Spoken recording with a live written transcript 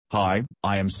Hi,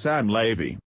 I am Sam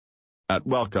Levy at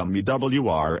Welcome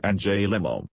EWR&J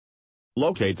Limo,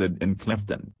 located in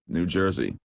Clifton, New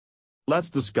Jersey. Let's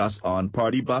discuss on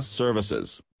party bus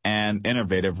services, an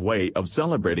innovative way of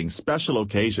celebrating special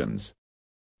occasions.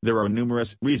 There are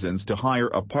numerous reasons to hire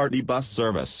a party bus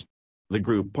service. The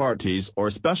group parties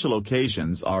or special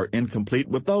occasions are incomplete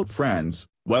without friends,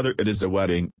 whether it is a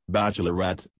wedding,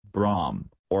 bachelorette, prom,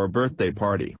 or birthday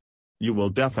party. You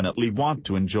will definitely want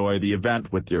to enjoy the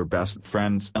event with your best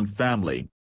friends and family.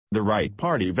 The right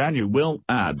party venue will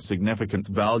add significant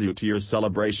value to your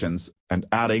celebrations, and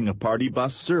adding a party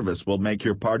bus service will make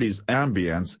your party's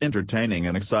ambience entertaining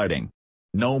and exciting.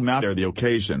 No matter the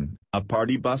occasion, a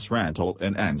party bus rental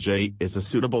in NJ is a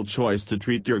suitable choice to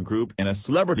treat your group in a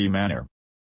celebrity manner.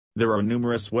 There are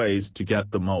numerous ways to get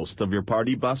the most of your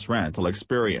party bus rental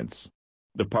experience.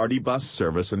 The party bus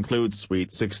service includes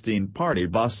Sweet 16 party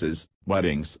buses,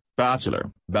 weddings,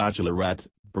 bachelor, bachelorette,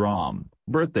 prom,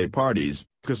 birthday parties,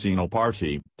 casino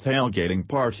party, tailgating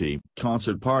party,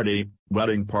 concert party,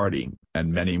 wedding party,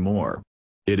 and many more.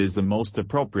 It is the most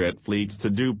appropriate fleets to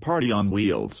do party on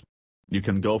wheels. You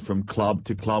can go from club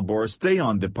to club or stay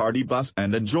on the party bus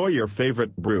and enjoy your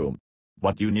favorite brew.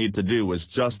 What you need to do is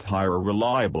just hire a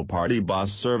reliable party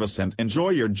bus service and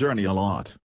enjoy your journey a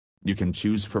lot. You can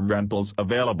choose from rentals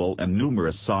available in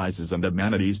numerous sizes and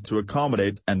amenities to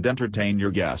accommodate and entertain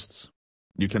your guests.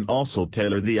 You can also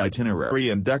tailor the itinerary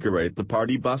and decorate the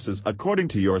party buses according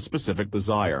to your specific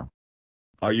desire.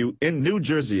 Are you in New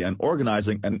Jersey and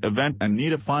organizing an event and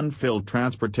need a fun-filled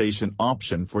transportation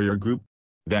option for your group?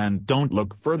 Then don't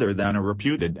look further than a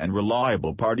reputed and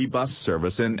reliable party bus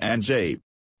service in NJ.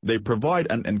 They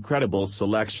provide an incredible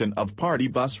selection of party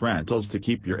bus rentals to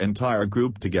keep your entire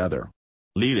group together.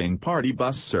 Leading party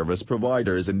bus service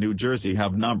providers in New Jersey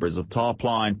have numbers of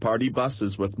top-line party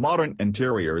buses with modern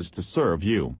interiors to serve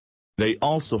you. They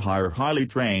also hire highly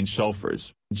trained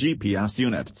chauffeurs, GPS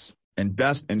units, and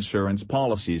best insurance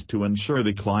policies to ensure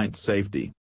the client's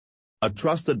safety. A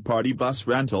trusted party bus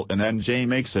rental in NJ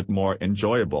makes it more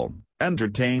enjoyable,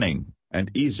 entertaining, and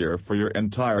easier for your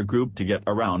entire group to get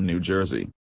around New Jersey.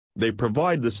 They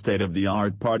provide the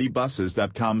state-of-the-art party buses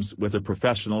that comes with a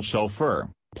professional chauffeur,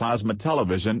 plasma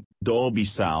television, Dolby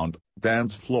sound,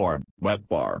 dance floor, wet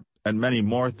bar, and many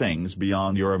more things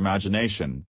beyond your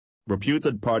imagination.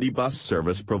 Reputed party bus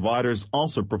service providers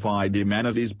also provide the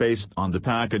amenities based on the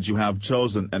package you have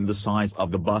chosen and the size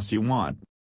of the bus you want.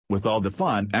 With all the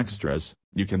fun extras,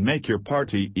 you can make your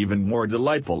party even more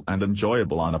delightful and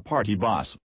enjoyable on a party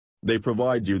bus. They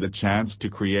provide you the chance to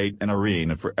create an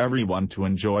arena for everyone to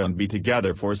enjoy and be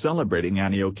together for celebrating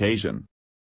any occasion.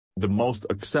 The most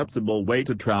acceptable way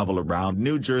to travel around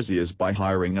New Jersey is by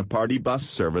hiring a party bus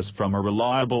service from a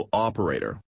reliable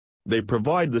operator. They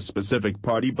provide the specific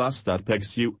party bus that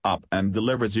picks you up and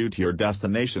delivers you to your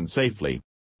destination safely.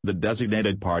 The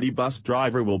designated party bus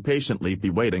driver will patiently be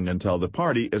waiting until the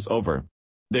party is over.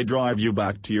 They drive you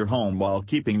back to your home while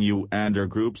keeping you and your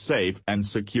group safe and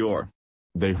secure.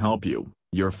 They help you.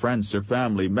 Your friends or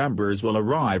family members will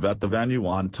arrive at the venue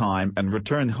on time and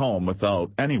return home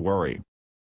without any worry.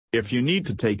 If you need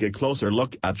to take a closer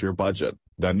look at your budget,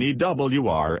 then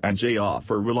EWR&J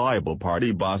offer reliable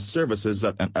party bus services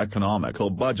at an economical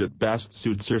budget best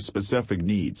suits your specific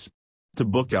needs. To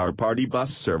book our party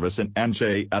bus service in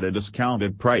NJ at a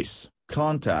discounted price,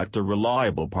 contact a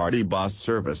reliable party bus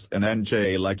service in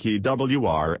NJ like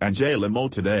EWR&J Limo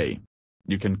today.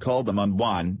 You can call them on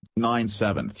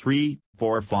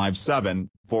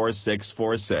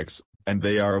 1-973-457-4646. And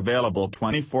they are available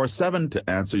 24/7 to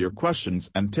answer your questions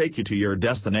and take you to your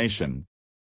destination.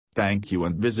 Thank you,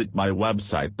 and visit my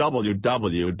website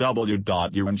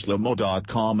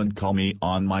www.urangelimo.com and call me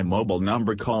on my mobile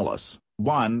number. Call us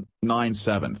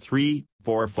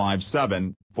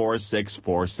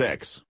 1-973-457-4646.